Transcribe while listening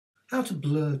How to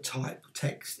blur type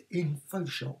text in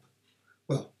Photoshop.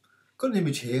 Well, I've got an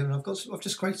image here and I've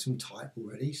just created some type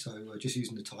already, so just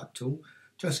using the type tool.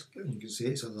 You can see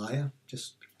it's a layer,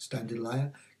 just standard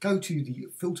layer. Go to the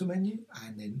filter menu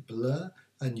and then blur,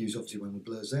 and use obviously one of the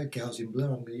blurs there, Gaussian Blur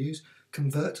I'm going to use,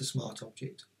 convert to smart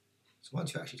object. So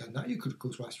once you've actually done that, you could of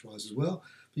course rasterize as well,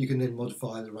 but you can then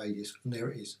modify the radius, and there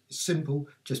it is. It's simple,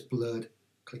 just blurred,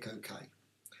 click OK.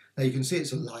 Now you can see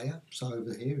it's a layer, so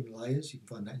over here in layers, you can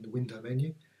find that in the window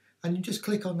menu, and you just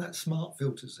click on that smart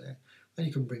filters there, and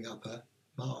you can bring up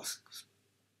masks,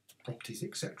 properties,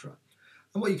 etc.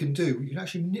 And what you can do, you can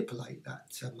actually manipulate that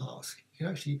mask. You can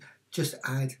actually just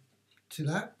add to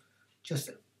that, just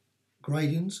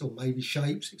gradients or maybe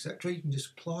shapes, etc. You can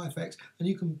just apply effects, and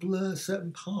you can blur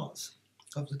certain parts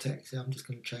of the text. I'm just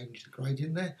going to change the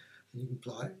gradient there, and you can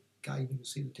apply it again. You can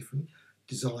see the different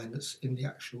design that's in the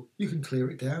actual. You can clear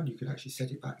it down, you can actually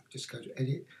set it back, just go to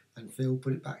edit and fill,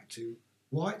 put it back to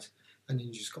white, and then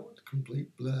you just got the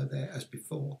complete blur there as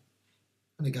before.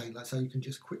 And again, like so, you can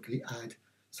just quickly add,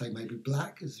 say maybe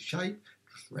black as a shape,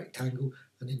 just rectangle,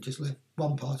 and then just left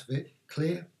one part of it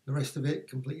clear, the rest of it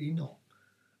completely not.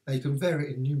 Now you can vary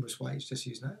it in numerous ways just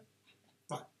using that.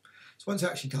 Right, so once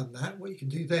you've actually done that, what you can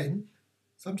do then,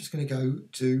 so I'm just going to go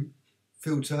to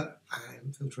filter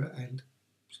and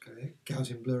just go there,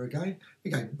 Gaussian Blur again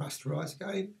rasterize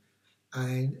again,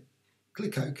 and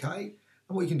click OK.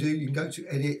 And what you can do, you can go to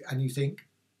edit and you think,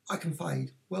 I can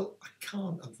fade. Well, I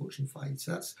can't unfortunately fade.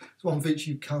 So that's one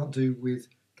feature you can't do with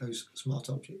those smart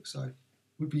objects. So it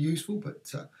would be useful, but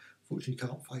unfortunately you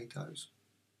can't fade those.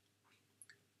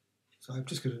 So I'm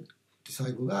just going to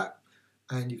disable that,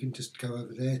 and you can just go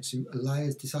over there to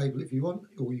layers, disable if you want,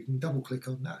 or you can double click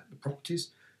on that, the properties,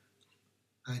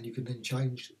 and you can then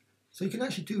change. So you can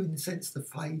actually do, in the sense, the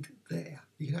fade there.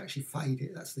 You can actually fade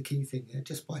it. That's the key thing there,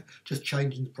 just by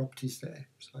changing the properties there.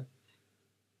 So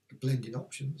the blending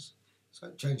options.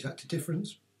 So change that to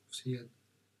difference, see,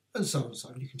 and so on and so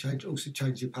on. You can also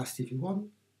change the opacity if you want.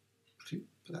 Put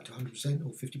that to 100%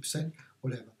 or 50%,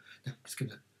 whatever. Now I'm just going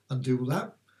to undo all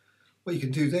that. What you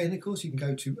can do then, of course, you can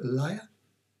go to a layer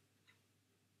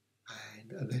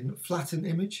and then flatten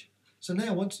image. So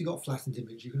now once you've got a flattened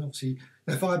image, you can obviously,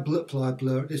 now if I apply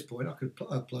blur at this point, I could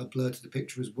apply blur to the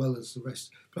picture as well as the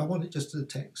rest, but I want it just to the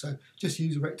text. So just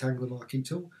use a rectangular marquee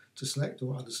tool to select,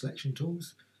 or other selection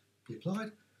tools be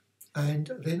applied, and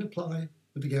then apply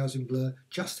with the Gaussian blur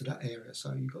just to that area.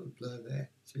 So you've got the blur there,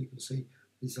 so you can see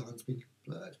the design's been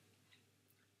blurred.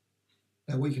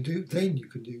 Now what you can do, then you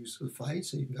can use the fade,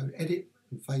 so you can go to edit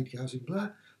and fade Gaussian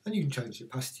blur, and you can change the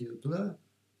opacity of the blur.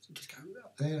 So just go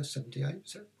up there,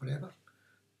 78%, whatever.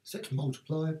 Set to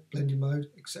multiply, blending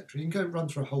mode, etc. You can go run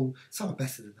through a whole, some are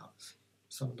better than others,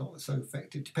 some are not so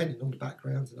effective, depending on the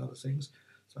backgrounds and other things.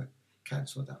 So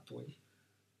cancel at that point.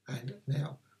 And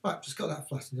now, right, just got that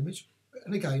flattened image.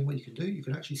 And again, what you can do, you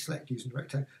can actually select using the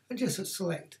rectangle and just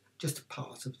select just a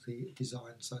part of the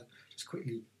design. So just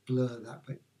quickly blur that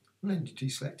bit, and then you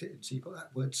deselect it, and so you've got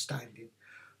that word standing.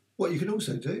 What you can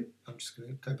also do, I'm just going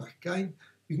to go back again,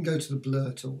 you can go to the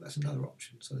blur tool. That's another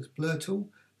option. So there's blur tool,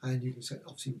 and you can set,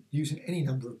 obviously, using any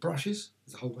number of brushes.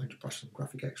 There's a whole range of brushes and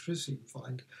graphic extras, so you can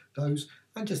find those,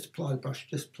 and just apply the brush,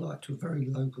 just apply it to a very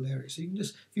local area. So you can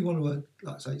just, if you want to,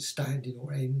 like say, standing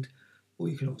or end, or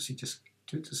you can obviously just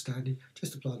do it to standing,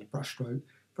 just apply the brush stroke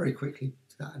very quickly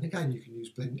to that. And again, you can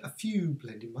use a few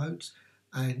blending modes,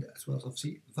 and as well as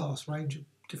obviously a vast range of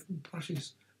different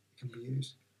brushes that can be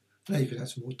used. Now you can add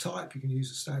some more type. You can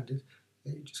use a standard.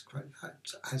 You just create that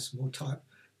to add some more type.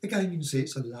 Again, you can see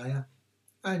it's a layer,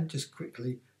 and just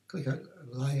quickly click on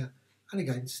a layer, and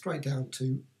again straight down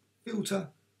to filter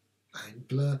and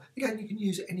blur. Again, you can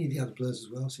use any of the other blurs as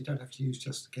well, so you don't have to use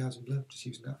just the Gaussian blur. Just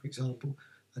using that for example,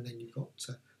 and then you've got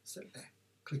set there.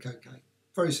 Click OK.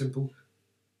 Very simple.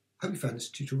 Hope you found this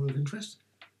tutorial of interest.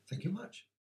 Thank you much.